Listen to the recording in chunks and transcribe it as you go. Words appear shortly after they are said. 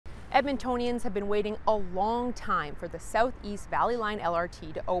Edmontonians have been waiting a long time for the Southeast Valley Line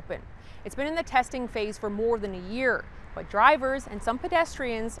LRT to open. It's been in the testing phase for more than a year, but drivers and some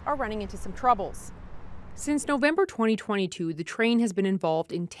pedestrians are running into some troubles. Since November 2022, the train has been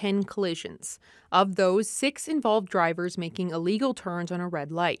involved in 10 collisions. Of those, 6 involved drivers making illegal turns on a red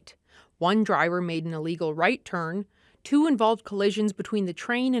light. 1 driver made an illegal right turn, 2 involved collisions between the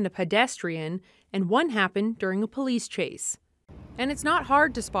train and a pedestrian, and 1 happened during a police chase. And it's not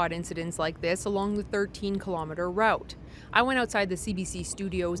hard to spot incidents like this along the 13-kilometer route. I went outside the CBC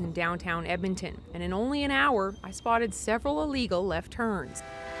studios in downtown Edmonton, and in only an hour, I spotted several illegal left turns.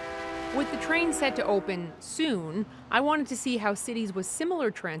 With the train set to open soon, I wanted to see how cities with similar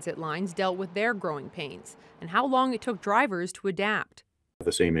transit lines dealt with their growing pains, and how long it took drivers to adapt.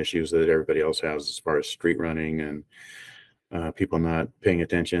 The same issues that everybody else has as far as street running and people not paying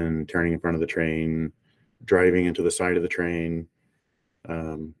attention, turning in front of the train, driving into the side of the train.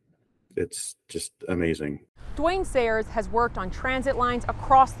 It's just amazing. Dwayne Sayers has worked on transit lines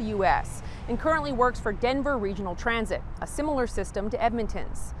across the U.S. and currently works for Denver Regional Transit, a similar system to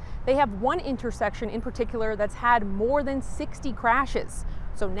Edmonton's. They have one intersection in particular that's had more than 60 crashes.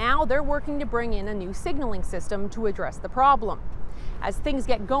 So now they're working to bring in a new signaling system to address the problem. As things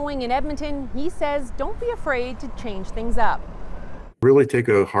get going in Edmonton, he says don't be afraid to change things up. Really take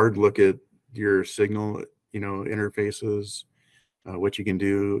a hard look at your signal, interfaces. What you can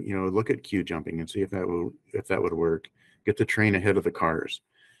do, look at queue jumping and see if that would work. Get the train ahead of the cars.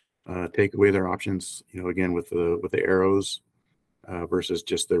 Take away their options, again with the arrows versus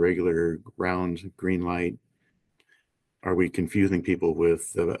just the regular round green light. Are we confusing people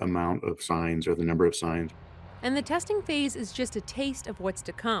with the amount of signs or the number of signs? And the testing phase is just a taste of what's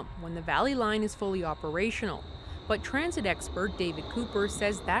to come when the Valley Line is fully operational. But transit expert David Cooper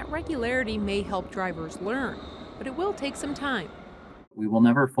says that regularity may help drivers learn, but it will take some time. We will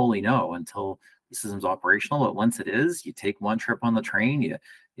never fully know until the system's operational, but once it is, you take one trip on the train, you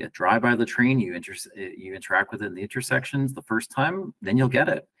drive by the train, you interact with it in the intersections the first time, then you'll get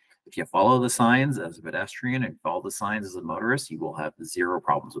it. If you follow the signs as a pedestrian and follow the signs as a motorist, you will have 0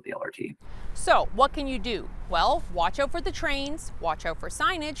 problems with the LRT. So what can you do? Well, watch out for the trains, watch out for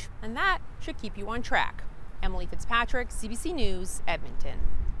signage, and that should keep you on track. Emily Fitzpatrick, CBC News, Edmonton.